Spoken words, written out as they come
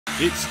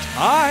It's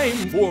time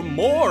for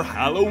more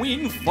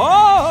Halloween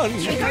fun!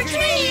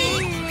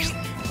 Trick-or-treating!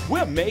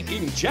 We're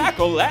making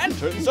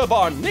jack-o'-lanterns of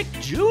our Nick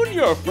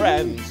Jr.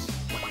 friends.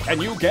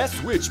 Can you guess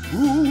which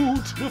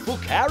boo-tiful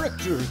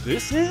character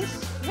this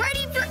is?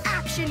 Ready for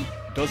action!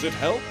 Does it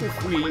help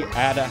if we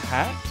add a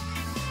hat?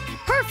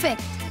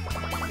 Perfect!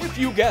 If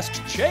you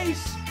guessed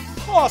Chase,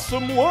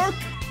 awesome work!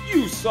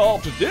 You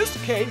solved this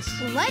case.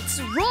 Let's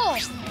roll!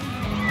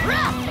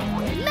 Ruff!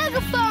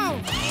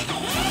 Megaphone!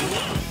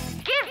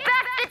 Give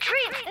back the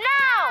treats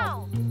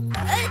now!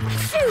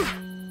 Achoo!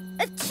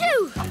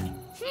 Achoo!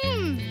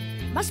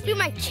 Must be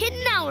my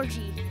kitten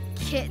allergy.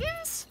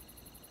 Kittens?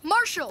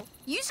 Marshall,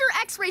 use your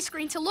X-ray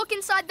screen to look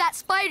inside that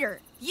spider.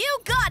 You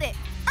got it!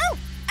 Oh,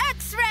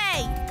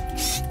 X-ray!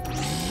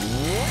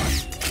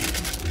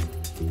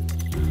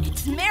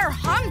 It's Mayor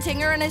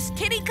Huntinger and his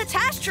kitty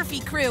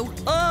catastrophe crew.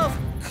 Of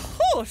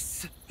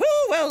course!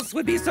 Who else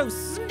would be so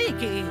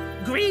sneaky?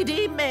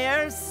 Greedy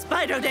Mayor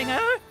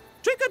Spiderdinger?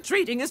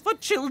 Trick-or-treating is for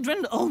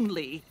children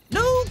only.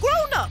 No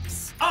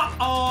grown-ups.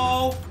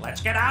 Uh-oh! Let's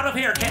get out of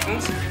here,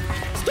 kittens.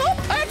 Stop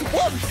at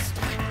once!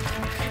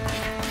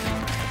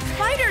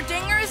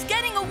 Spiderdinger is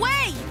getting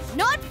away!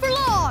 Not for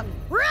long!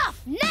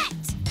 Rough net!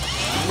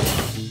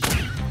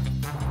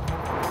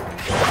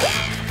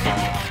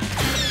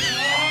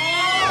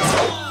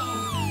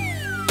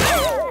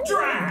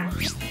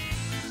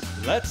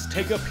 Let's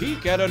take a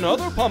peek at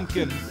another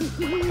pumpkin.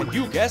 Can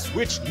you guess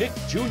which Nick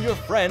Jr.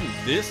 friend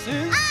this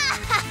is?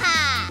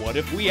 What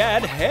if we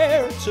add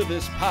hair to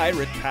this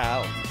pirate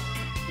pal?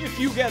 If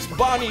you guess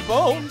Bonnie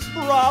Bones,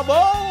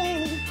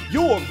 bravo!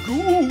 You're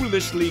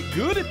ghoulishly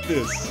good at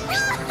this.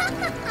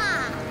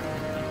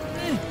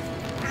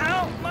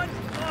 How much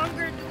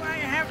longer do I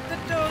have to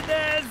do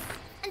this?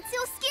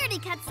 Until Scaredy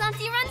Cat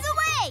Santi runs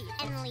away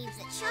and leaves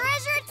a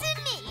treasure to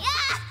me.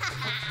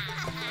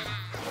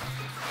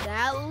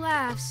 That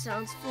laugh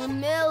sounds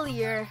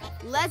familiar.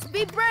 Let's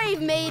be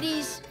brave,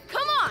 mateys.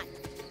 Come on!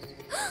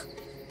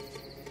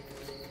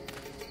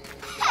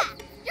 Ha!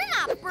 You're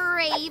not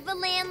brave,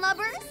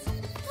 landlubbers.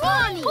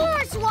 Bonnie!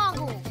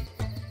 Hornswoggle!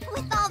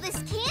 With all this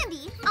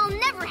candy, I'll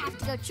never have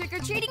to go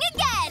trick-or-treating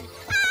again.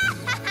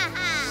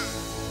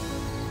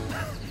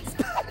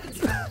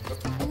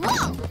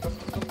 Whoa!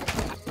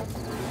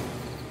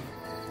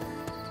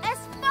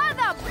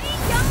 Espada,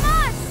 brilla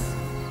más!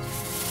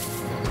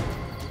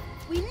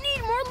 We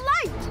need more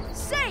light.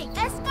 Say,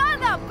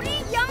 Espada,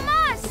 brilla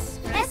más!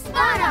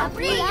 Espada,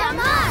 brilla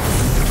más!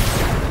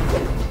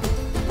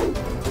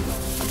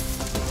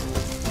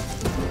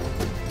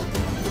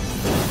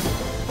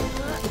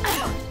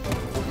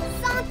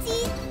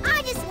 Santi,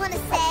 I just want to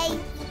say,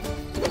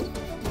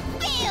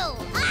 Bill!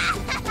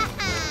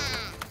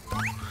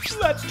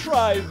 Let's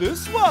try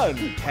this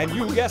one. Can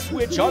you guess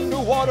which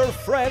underwater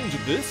friend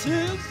this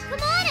is? Come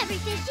on, every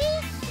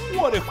fishy!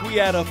 What if we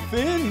add a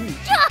fin?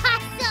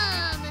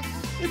 Awesome!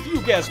 If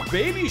you guessed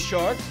baby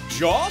shark,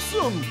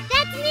 jawsome!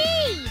 That's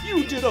me!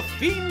 You did a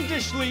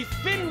fiendishly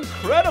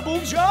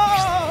fin-credible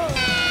job!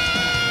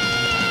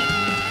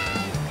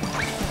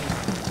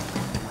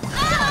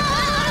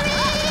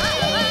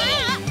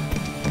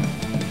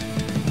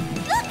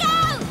 Look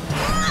out!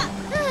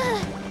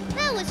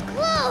 That was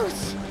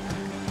close!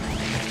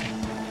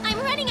 I'm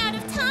running out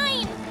of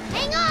time!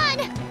 Hang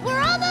on! We're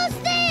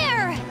almost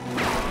there!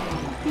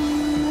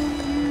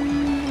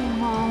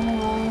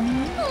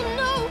 Oh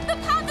no! The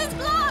path is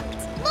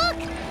blocked! Look!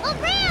 A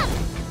ramp!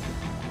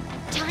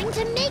 Time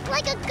to make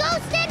like a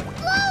ghost and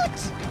float!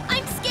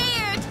 I'm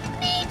scared!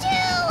 Me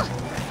too!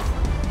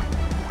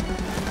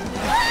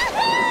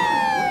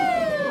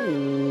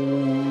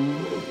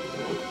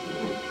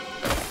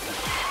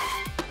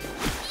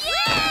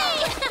 Yay!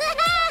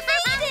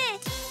 Made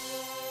it!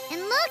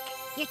 And look!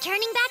 You're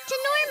turning back to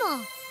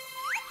normal!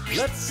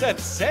 Let's set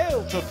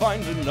sail to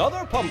find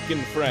another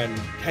pumpkin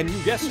friend. Can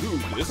you guess who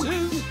this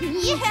is?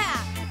 Yeah!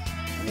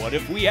 What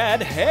if we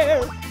add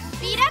hair?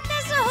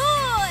 Piratas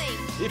ahoy!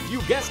 If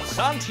you guessed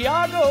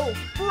Santiago,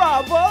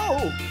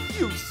 bravo!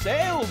 You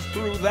sailed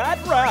through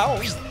that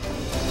round.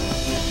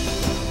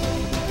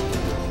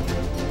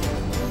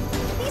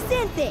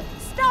 Vicente,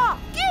 stop!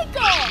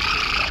 Kiko!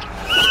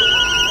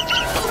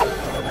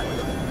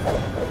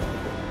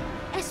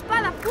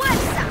 Espada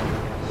fuerza!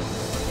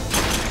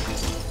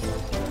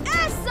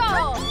 Eso!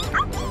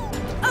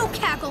 Oh,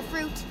 cackle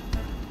fruit!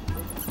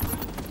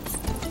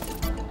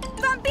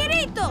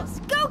 Vampiritos,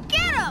 go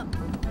get 'em!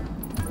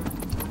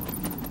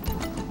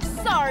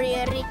 Sorry,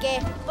 Enrique,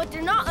 but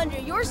they're not under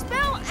your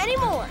spell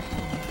anymore.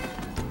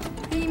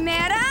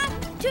 Primera,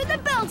 to the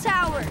bell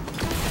tower!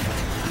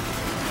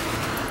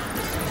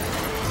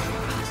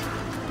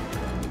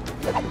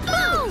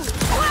 Boom!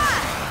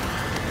 What?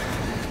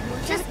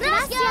 Just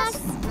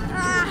gracias!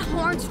 Ah,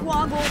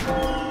 Hornswoggle.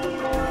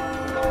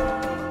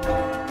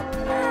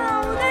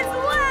 Oh, that's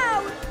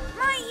loud!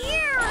 My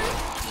ears!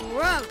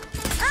 Gross!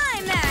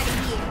 I'm out of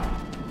here!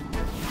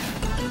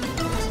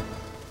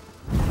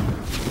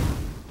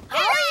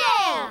 Oh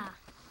yeah!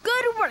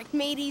 Good work,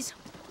 mateys.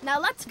 Now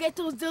let's get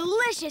those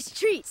delicious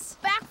treats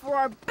back for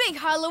our big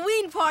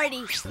Halloween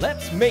party.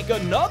 Let's make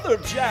another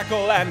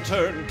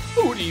jack-o'-lantern.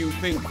 Who do you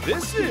think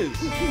this is?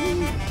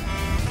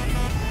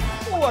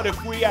 What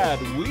if we add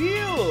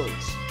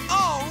wheels?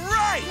 All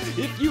right!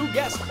 If you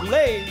guessed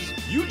Blaze,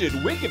 you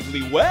did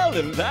wickedly well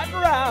in that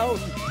round.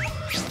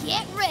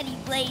 Get ready,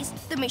 Blaze.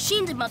 The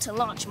machine's about to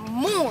launch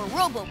more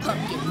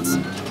Robo-Pumpkins.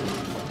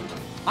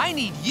 I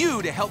need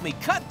you to help me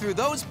cut through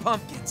those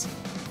pumpkins.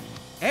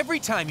 Every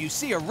time you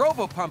see a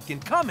Robo-Pumpkin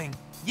coming,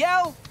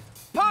 yell,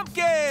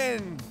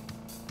 "Pumpkin!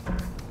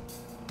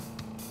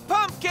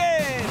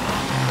 Pumpkin!"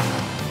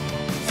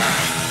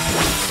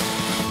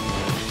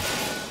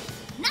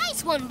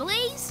 Nice one,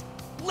 Blaze.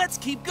 Let's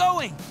keep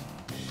going.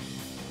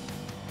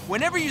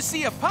 Whenever you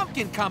see a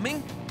pumpkin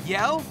coming,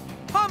 yell,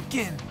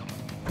 "Pumpkin!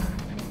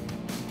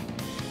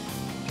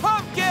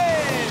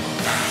 Pumpkin!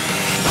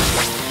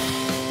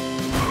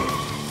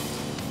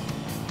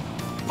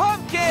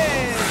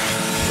 Pumpkin!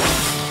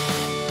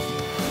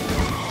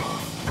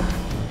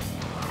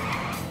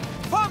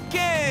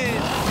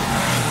 Pumpkin!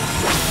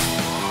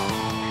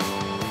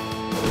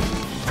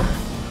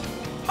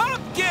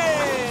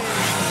 Pumpkin!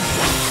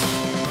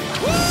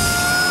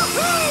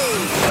 Woo-hoo!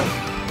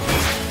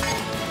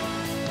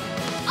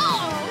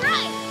 All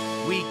right.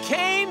 We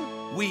came,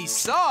 we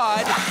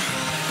sawed,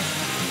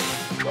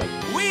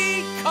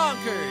 we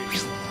conquered.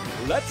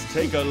 Let's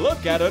take a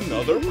look at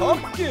another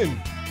pumpkin.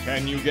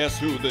 Can you guess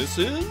who this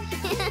is?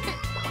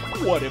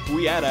 What if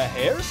we add a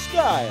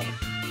hairstyle?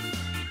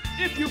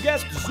 If you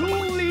guessed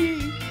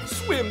Zooly,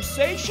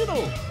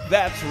 Swimsational.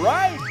 That's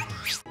right.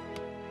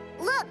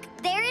 Look,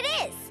 there it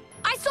is.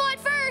 I saw it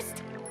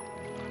first.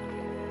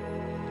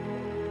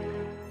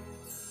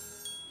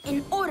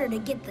 In order to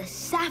get the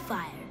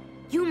sapphire,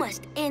 you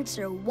must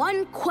answer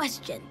one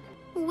question.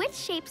 Which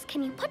shapes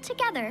can you put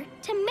together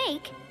to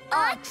make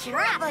A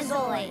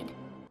trapezoid.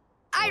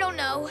 I don't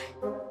know.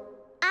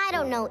 I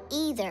don't know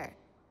either.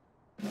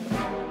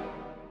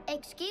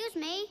 Excuse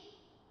me?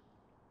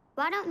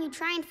 Why don't you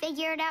try and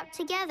figure it out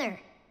together?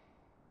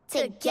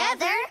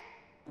 Together?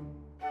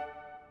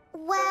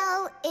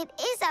 Well, it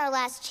is our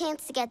last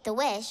chance to get the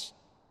wish.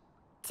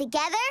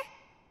 Together?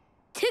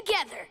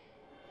 Together.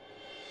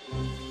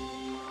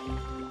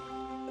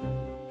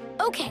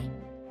 Okay,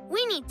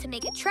 we need to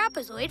make a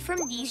trapezoid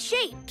from these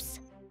shapes.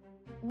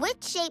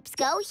 Which shapes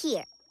go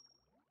here?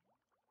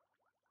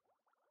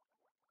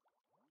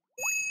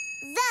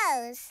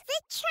 Those,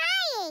 the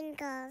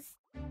triangles.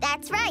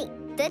 That's right,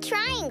 the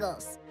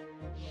triangles.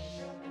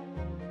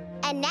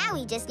 And now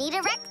we just need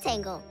a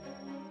rectangle.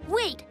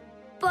 Wait,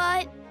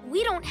 but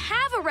we don't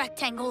have a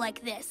rectangle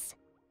like this.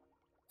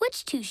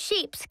 Which two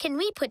shapes can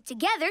we put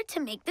together to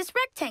make this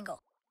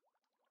rectangle?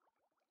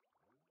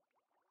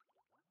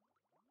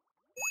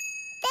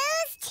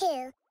 Those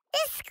two,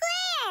 the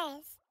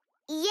squares.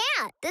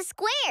 Yeah, the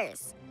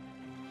squares.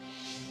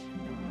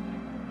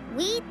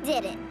 We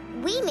did it.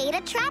 We made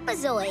a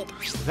trapezoid.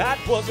 That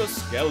was a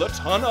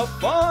skeleton of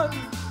fun.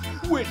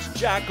 Which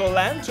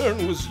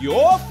jack-o'-lantern was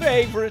your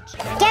favorite?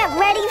 Get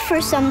ready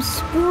for some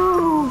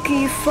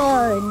spooky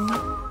fun.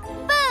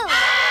 Boom!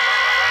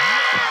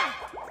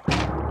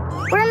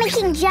 We're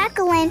making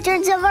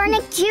jack-o'-lanterns of our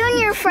Nick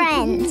Jr.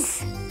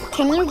 friends.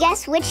 Can you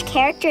guess which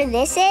character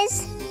this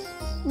is?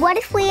 What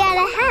if we add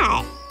a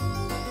hat?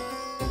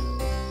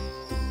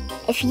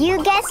 If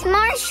you guess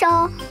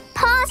Marshall,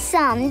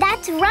 Possum,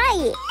 that's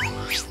right.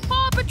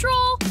 Paw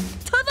Patrol,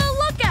 to the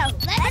lookout!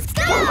 Let's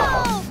go!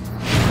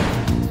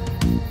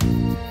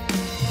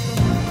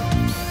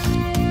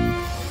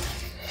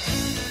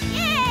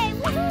 Yay!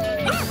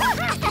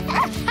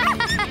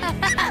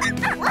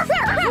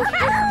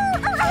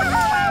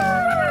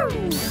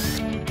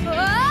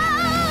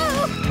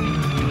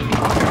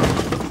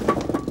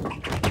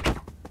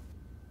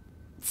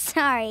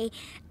 Sorry,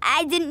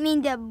 I didn't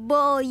mean to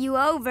bowl you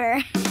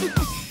over.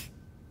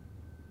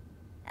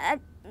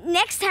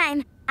 Next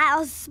time,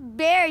 I'll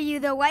spare you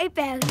the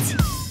wipeout.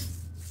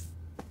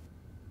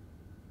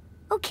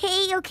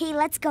 Okay,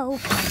 let's go.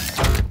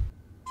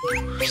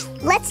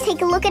 Let's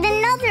take a look at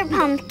another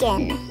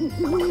pumpkin.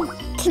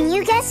 Can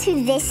you guess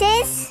who this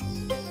is?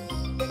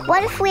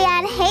 What if we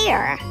add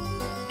hair?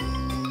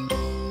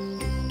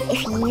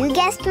 If you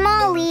guessed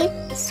Molly,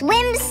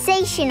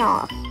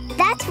 Swimsational.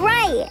 That's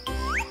right.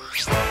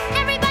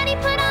 Everybody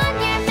put on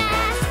your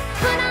mask,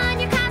 put on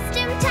your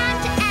costume,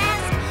 time to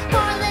ask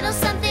for a little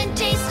something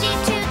tasty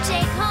to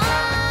take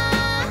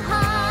home.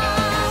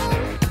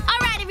 All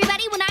right,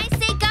 everybody, when I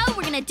say go,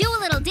 we're gonna do a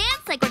little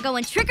dance like we're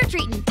going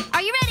trick-or-treating.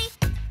 Are you ready?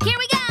 Here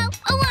we go.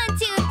 A 1,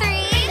 2, 3.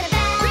 Ring the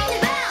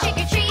bell, trick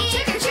or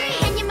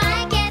treat, and you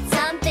might get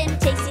something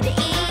tasty to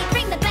eat.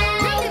 Ring the bell,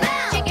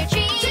 trick or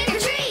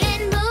treat,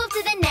 and move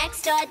to the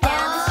next door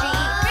down the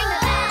street. Ring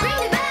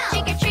the bell,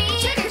 trick or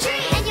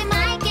treat, and you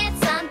might get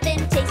something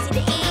tasty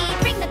to eat.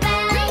 Ring the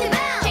bell,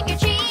 trick or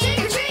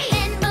treat,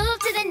 and move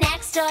to the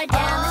next door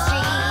down the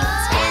street.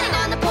 Standing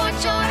on the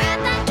porch or at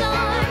that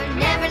door,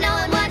 never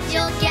knowing what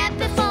you'll get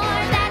before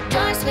that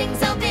door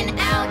swings open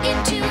out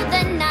into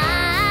the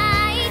night.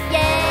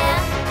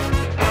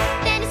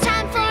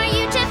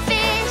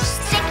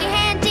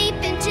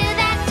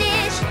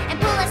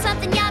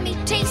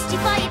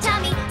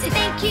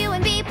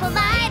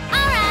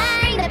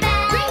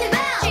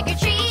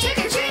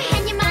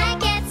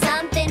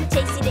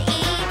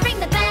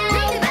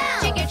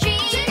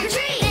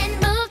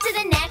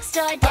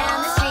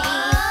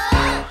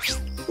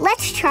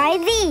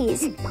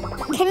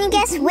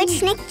 guess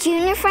which Nick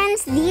Jr.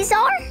 friends these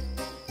are?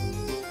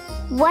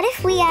 What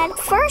if we add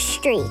fur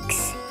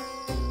streaks?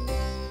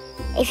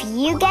 If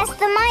you guessed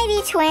the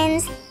Mighty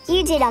Twins,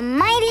 you did a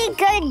mighty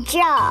good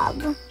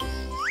job.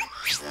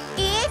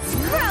 It's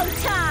crow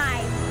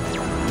time!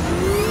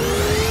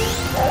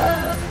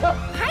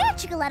 Hiya,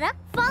 Chicoletta.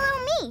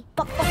 Follow me.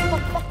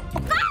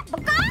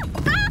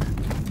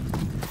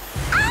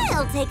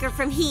 I'll take her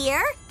from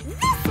here.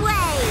 This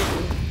way!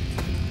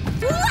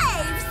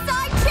 Wave,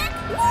 sidekick,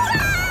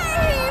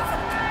 wave!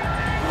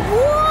 Whoa!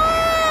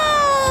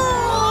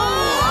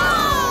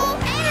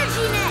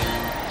 Energy net!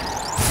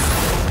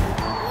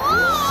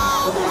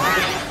 Whoa!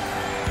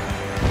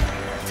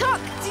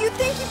 Tuck, do you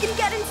think you can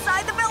get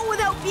inside the bell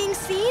without being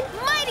seen?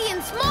 Mighty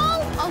and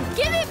small, I'll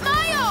give it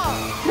my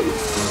all!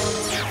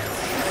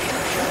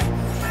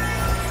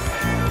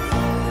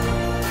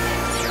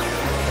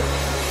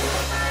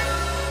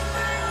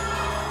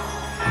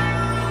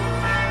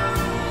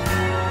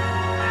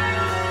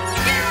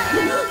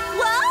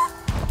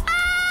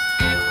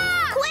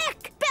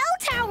 Quick! Bell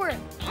tower!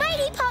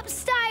 Mighty Pop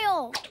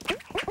style!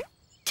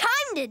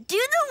 Time to do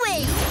the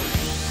wave!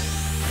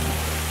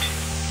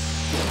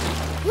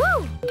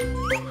 Woo!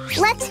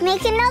 Let's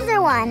make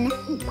another one.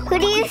 Who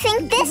do you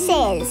think this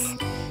is?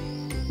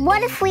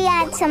 What if we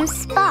add some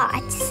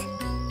spots?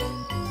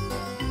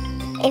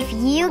 If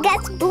you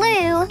guessed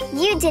blue,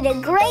 you did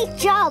a great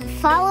job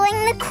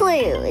following the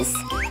clues.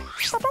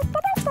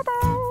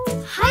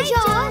 Hi,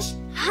 Josh!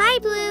 Hi,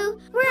 Blue!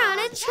 We're on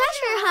a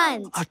treasure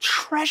hunt! A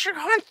treasure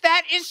hunt?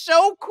 That is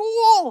so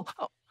cool!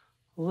 Oh,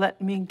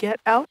 let me get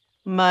out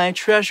my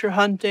treasure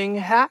hunting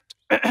hat.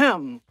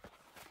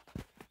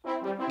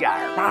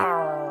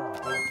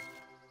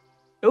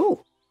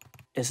 Ooh,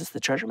 is this the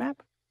treasure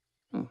map?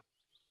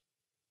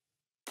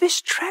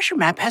 This treasure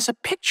map has a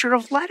picture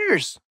of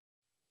letters,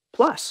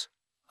 plus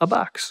a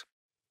box.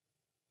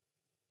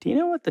 Do you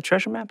know what the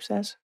treasure map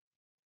says?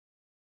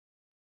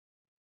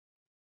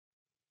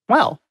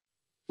 Well,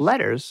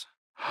 letters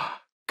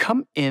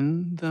come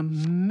in the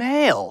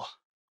mail.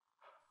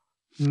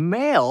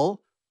 Mail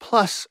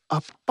plus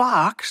a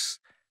box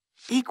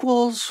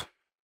equals...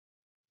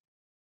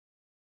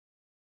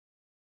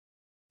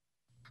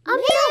 A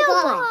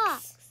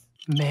mailbox!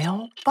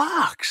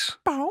 Mailbox.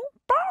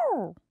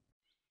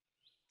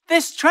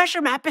 This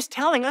treasure map is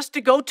telling us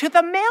to go to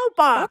the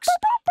mailbox.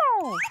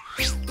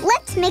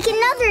 Let's make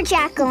another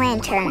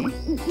jack-o'-lantern.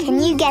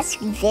 Can you guess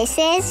who this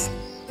is?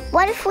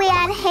 What if we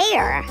add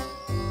hair?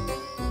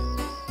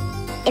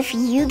 If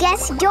you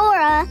guessed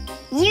Dora,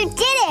 you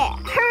did it!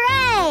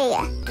 Hooray!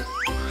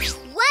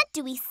 What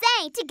do we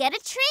say to get a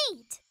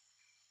treat?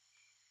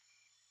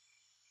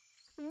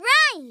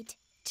 Right!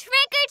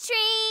 Trick or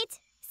treat!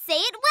 Say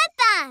it with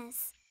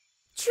us!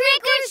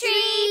 Trick or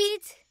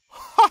treat!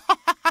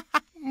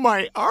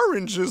 My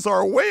oranges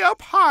are way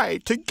up high.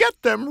 To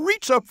get them,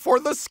 reach up for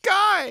the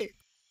sky.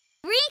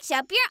 Reach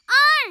up your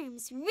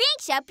arms!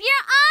 Reach up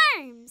your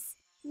arms!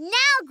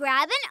 Now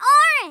grab an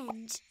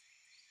orange!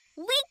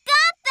 We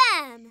got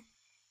them!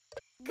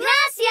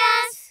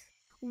 Gracias!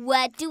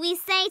 What do we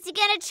say to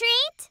get a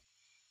treat?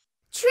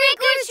 Trick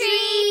or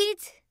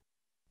treat!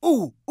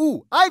 Ooh,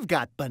 I've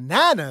got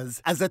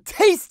bananas as a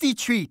tasty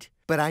treat,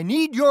 but I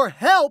need your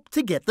help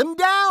to get them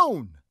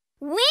down.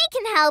 We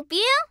can help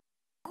you!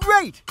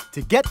 Great!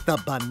 To get the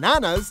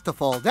bananas to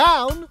fall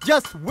down,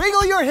 just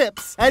wiggle your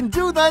hips and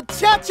do the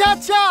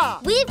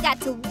cha-cha-cha! We've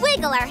got to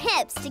wiggle our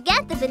hips to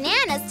get the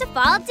bananas to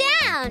fall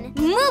down.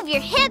 Move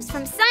your hips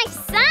from side to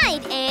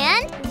side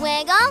and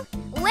wiggle,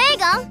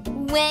 wiggle,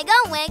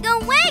 wiggle, wiggle,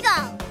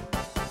 wiggle.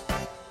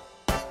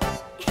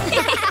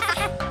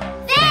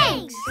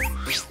 Thanks!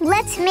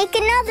 Let's make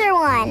another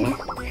one.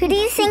 Who do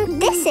you think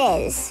this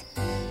is?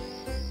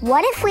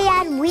 What if we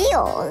add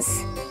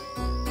wheels?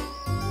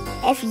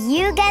 If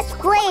you guessed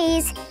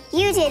Blaze,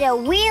 you did a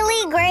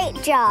really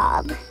great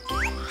job.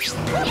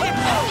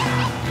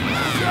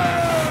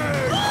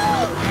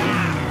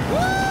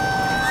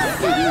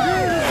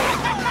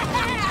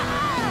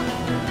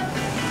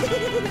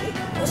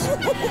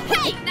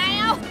 Hey,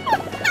 now!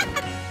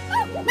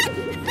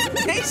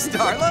 Hey,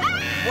 Starla,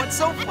 what's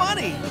so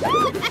funny? I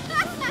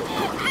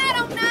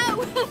don't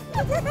know.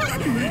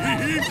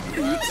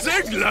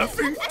 Zeg's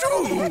laughing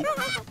too.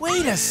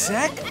 Wait a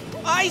sec.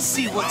 I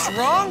see what's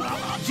wrong.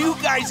 You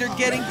guys are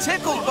getting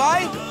tickled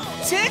by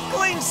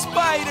tickling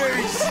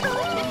spiders.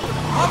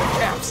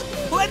 Hubcaps,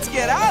 let's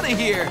get out of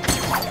here.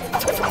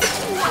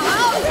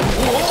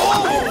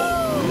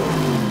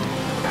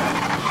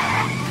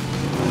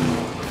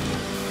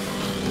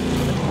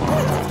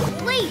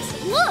 Please,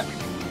 look!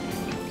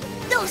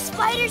 Those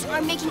spiders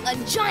are making a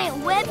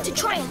giant web to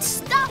try and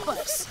stop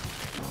us.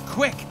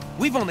 Quick,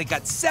 we've only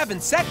got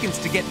 7 seconds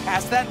to get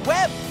past that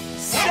web.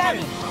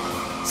 7,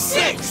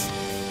 6,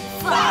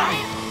 5,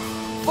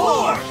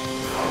 4,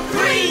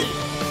 3,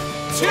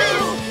 2,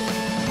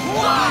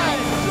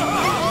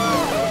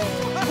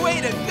 1.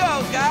 Way to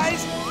go,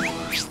 guys.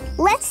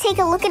 Let's take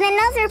a look at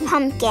another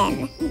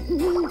pumpkin.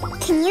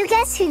 Can you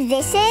guess who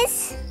this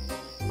is?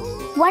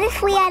 What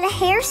if we add a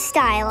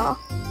hairstyle?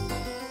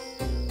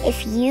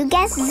 If you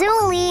guess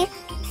Zuli,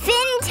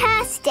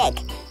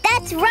 fantastic!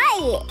 That's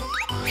right!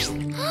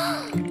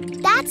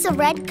 That's a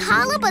red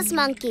colobus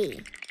monkey.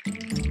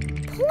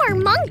 Poor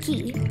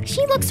monkey.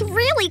 She looks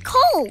really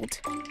cold.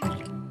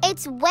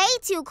 It's way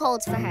too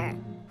cold for her.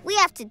 We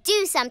have to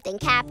do something,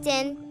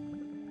 Captain.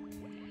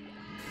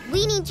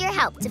 We need your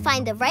help to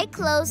find the right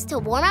clothes to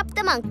warm up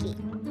the monkey.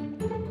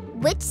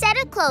 Which set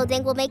of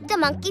clothing will make the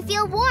monkey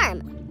feel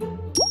warm?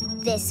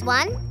 This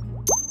one,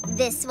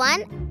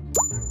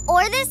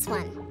 or this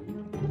one?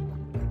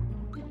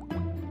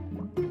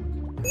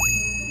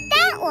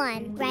 That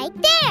one, right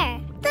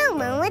there. The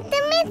one with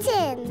the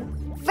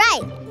mitten.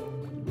 Right.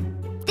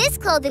 This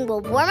clothing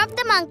will warm up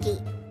the monkey.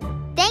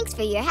 Thanks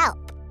for your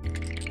help.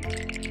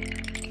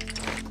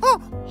 Oh,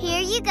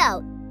 here you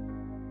go.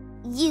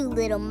 You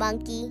little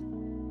monkey.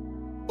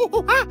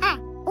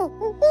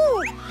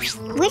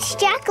 Which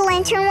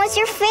jack-o'-lantern was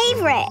your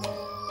favorite?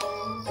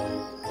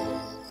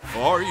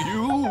 Are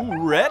you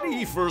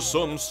ready for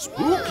some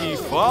spooky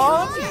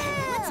fun?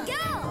 Let's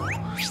go.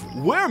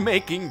 We're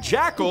making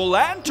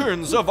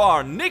jack-o'-lanterns of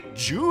our Nick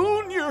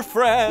Jr.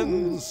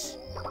 friends.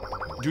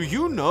 Do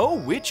you know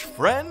which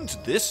friend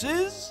this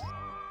is?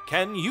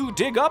 Can you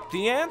dig up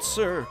the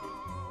answer?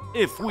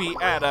 If we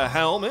add a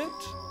helmet?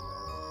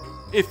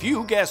 If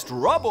you guessed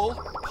rubble,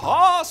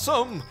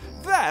 possum.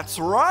 That's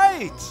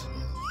right.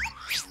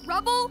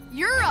 Rubble,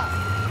 you're up.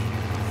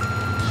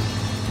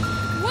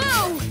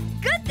 Whoa!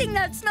 Good thing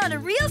that's not a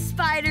real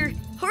spider,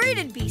 or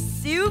it'd be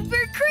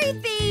super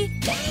creepy.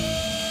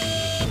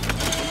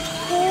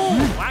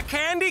 Ooh, a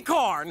candy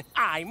corn.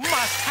 I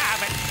must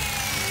have it.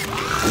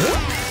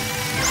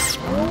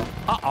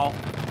 Uh-oh.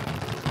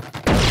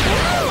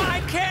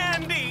 My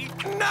candy!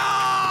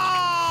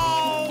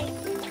 No!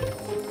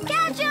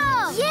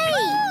 Gotcha!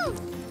 Yay!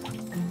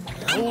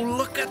 Oh,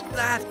 look at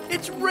that.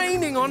 It's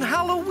raining on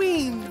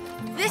Halloween.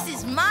 This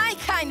is my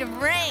kind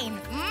of rain.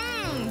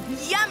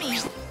 Yummy.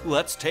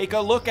 Let's take a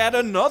look at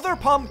another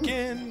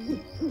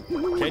pumpkin.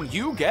 Can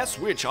you guess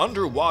which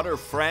underwater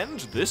friend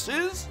this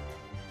is?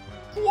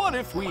 What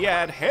if we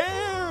add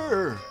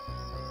hair?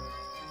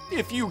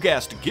 If you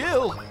guessed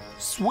gill,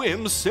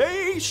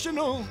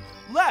 swimsational.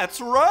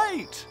 That's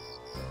right.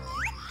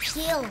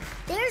 Gil,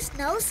 there's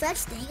no such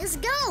thing as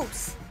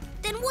ghosts.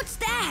 Then what's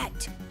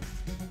that?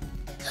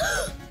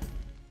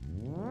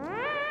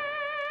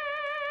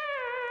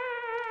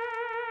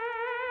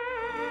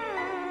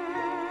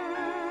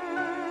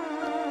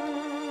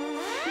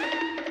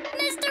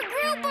 Mr.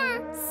 Grouper,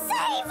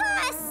 save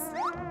us!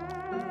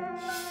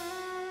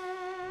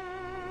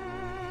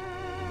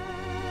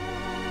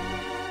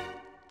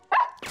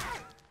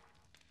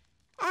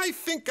 I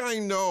think I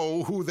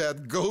know who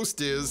that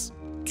ghost is.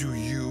 Do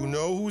you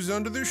know who's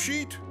under the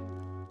sheet?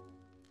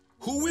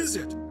 Who is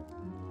it?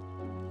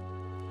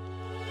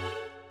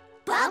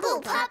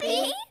 Bubble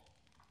Puppy?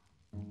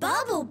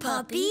 Bubble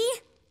Puppy?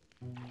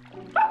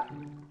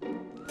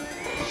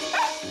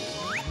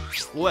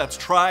 Let's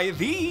try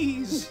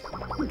these.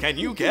 Can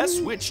you guess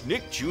which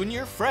Nick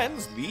Jr.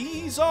 friends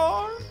these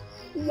are?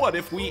 What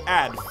if we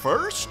add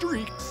fur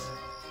streaks?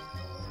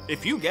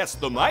 If you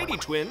guessed the Mighty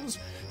Twins,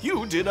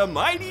 you did a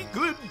mighty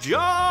good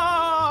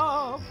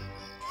job.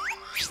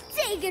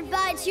 Say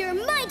goodbye to your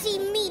mighty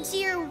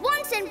meteor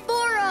once and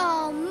for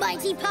all,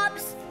 mighty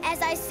pups,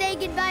 as I say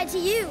goodbye to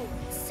you,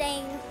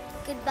 saying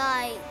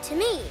goodbye to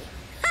me.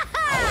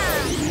 Ha-ha!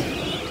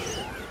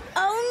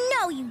 Oh,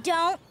 no, you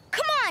don't.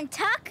 Come on,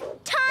 Tuck.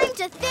 Time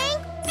to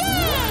think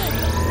big!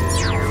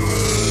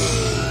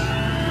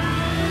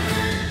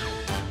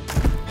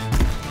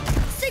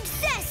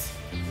 Success!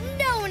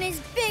 No one is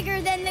bigger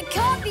than the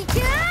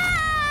copycat!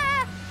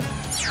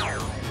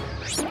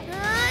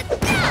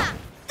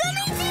 The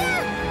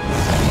meteor!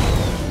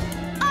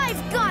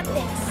 I've got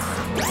this!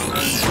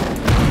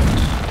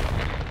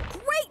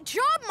 Great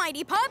job,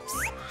 Mighty Pups!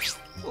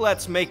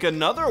 Let's make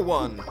another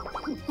one.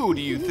 Who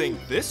do you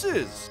think this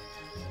is?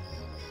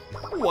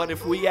 What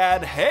if we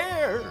add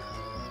hair?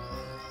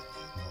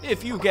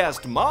 If you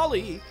guessed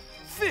Molly,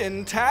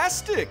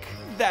 fantastic.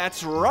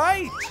 That's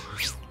right.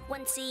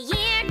 Once a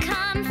year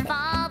come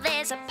fall,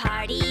 there's a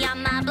party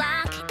on my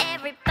block.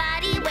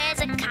 Everybody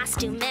wears a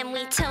costume and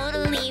we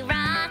totally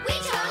rock. We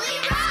totally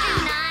rock!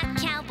 Astronaut,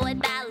 cowboy,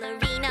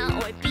 ballerina,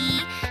 or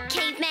bee,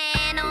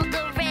 caveman or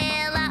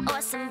gorilla,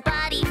 or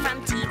somebody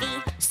from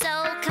TV. So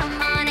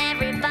come on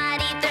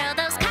everybody, throw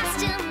those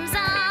costumes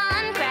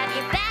on. Grab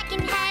your bag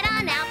and head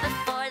on out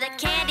before the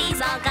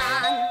candy's all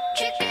gone.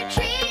 Trick or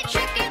treat,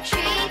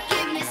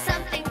 give me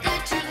something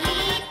good to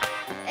eat.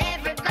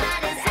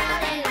 Everybody's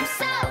out and I'm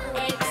so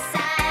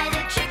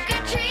excited. Trick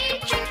or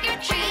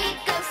treat,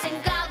 ghosts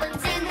and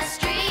goblins in the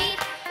street.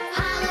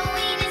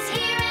 Halloween is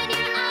here and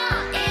you're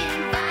all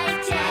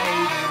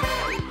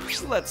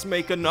invited. Let's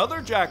make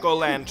another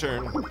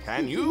jack-o'-lantern.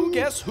 Can you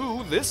guess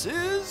who this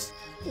is?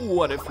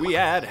 What if we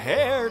add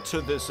hair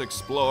to this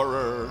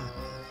explorer?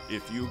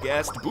 If you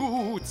guessed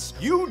boots,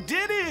 you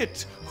did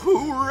it!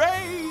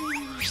 Hooray!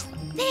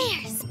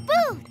 There's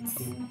Boots.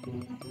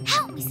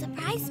 Help me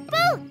surprise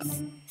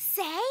Boots.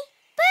 Say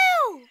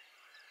boo.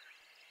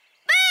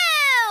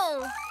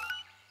 Boo!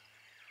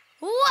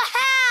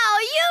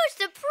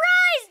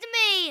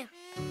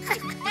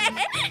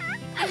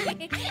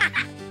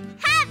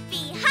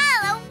 Happy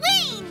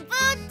Halloween,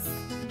 Boots!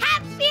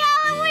 Happy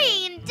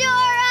Halloween,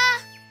 Dora!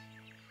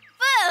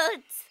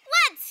 Boots,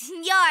 what's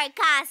your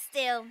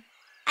costume?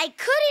 I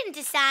couldn't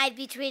decide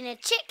between a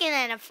chicken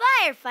and a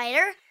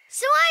firefighter,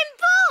 so I'm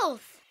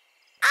both.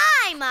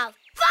 I'm a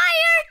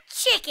fire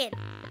chicken.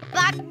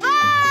 Buck,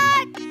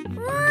 buck!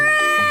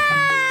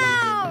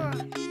 Roar!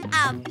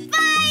 A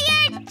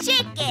fire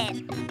chicken.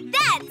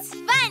 That's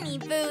funny,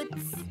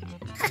 Boots.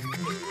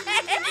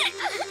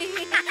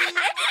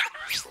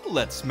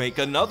 Let's make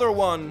another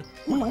one.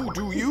 Who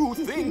do you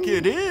think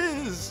it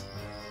is?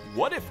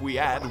 What if we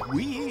add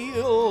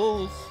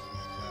wheels?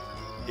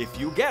 If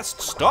you guessed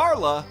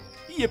Starla,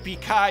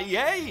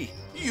 yippee-ki-yay!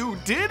 You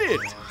did it!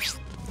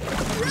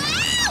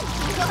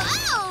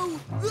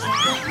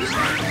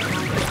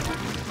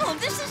 Oh,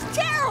 this is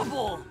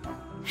terrible!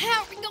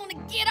 How are we gonna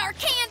get our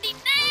candy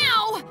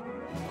now?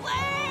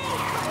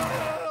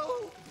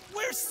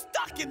 We're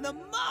stuck in the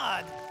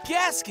mud!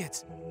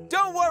 Gaskets!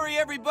 Don't worry,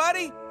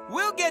 everybody!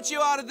 We'll get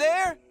you out of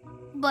there!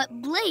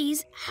 But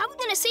Blaze, how are we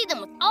gonna see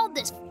them with all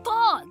this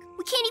fog?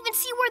 We can't even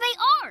see where they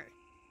are.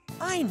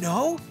 I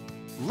know!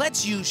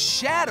 Let's use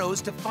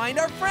shadows to find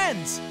our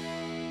friends!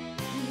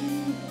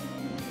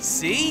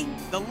 See?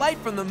 The light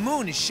from the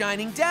moon is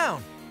shining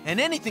down, and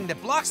anything that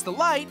blocks the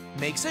light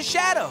makes a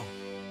shadow.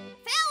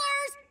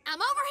 Fellers, I'm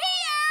over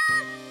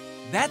here!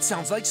 That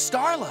sounds like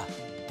Starla.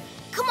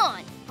 Come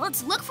on,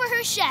 let's look for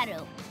her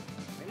shadow.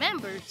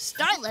 Remember,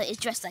 Starla is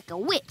dressed like a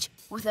witch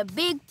with a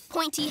big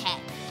pointy hat.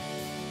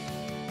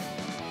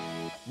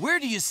 Where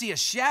do you see a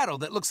shadow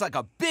that looks like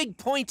a big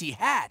pointy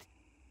hat?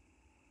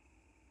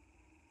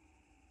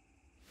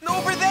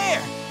 Over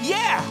there!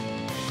 Yeah!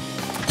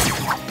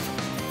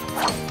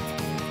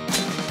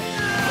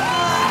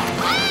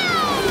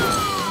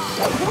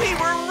 We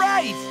were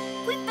right!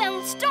 We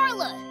found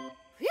Starla.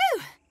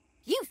 Phew!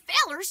 You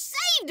fellers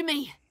saved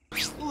me!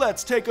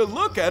 Let's take a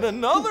look at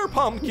another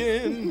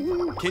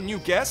pumpkin. Can you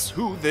guess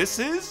who this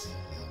is?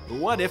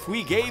 What if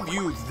we gave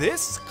you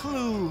this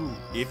clue?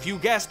 If you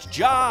guessed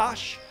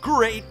Josh,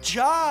 great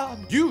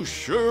job. You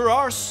sure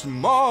are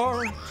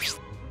smart.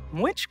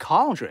 Which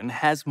cauldron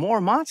has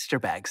more monster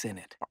bags in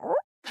it?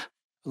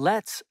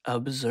 Let's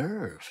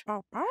observe.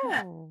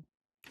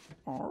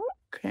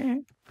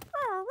 Okay.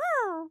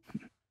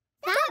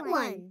 That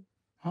one.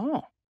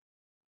 Oh.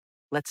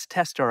 Let's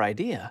test our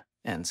idea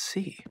and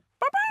see.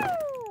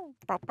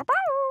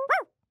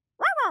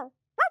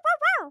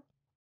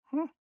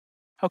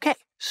 Okay,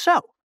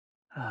 so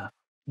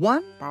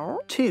 1,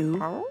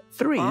 2,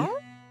 3,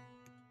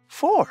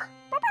 4.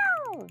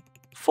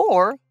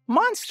 4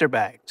 monster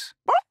bags.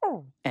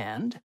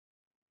 And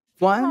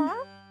 1,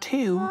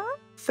 2,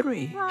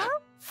 3,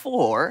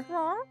 4,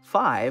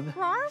 5,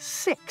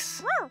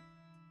 6.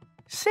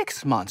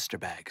 6 monster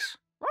bags.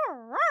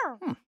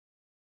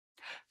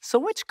 So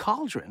which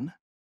cauldron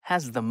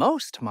has the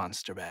most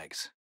monster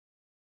bags?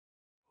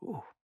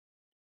 Ooh.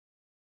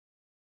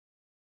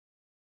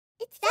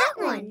 It's that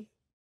one.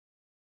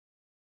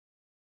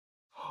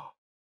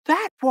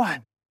 That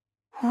one!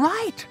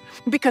 Right,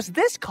 because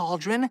this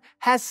cauldron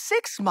has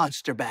 6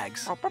 monster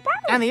bags,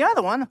 and the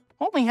other one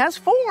only has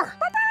 4.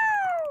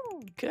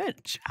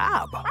 Good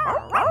job.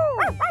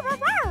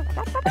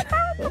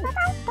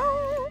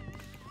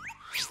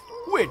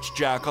 Which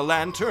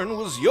jack-o'-lantern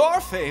was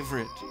your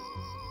favorite?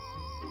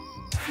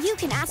 You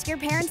can ask your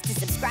parents to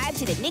subscribe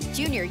to the Nick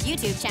Jr.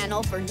 YouTube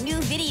channel for new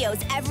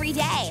videos every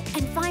day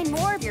and find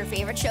more of your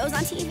favorite shows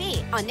on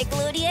TV on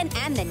Nickelodeon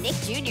and the Nick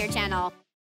Jr. channel.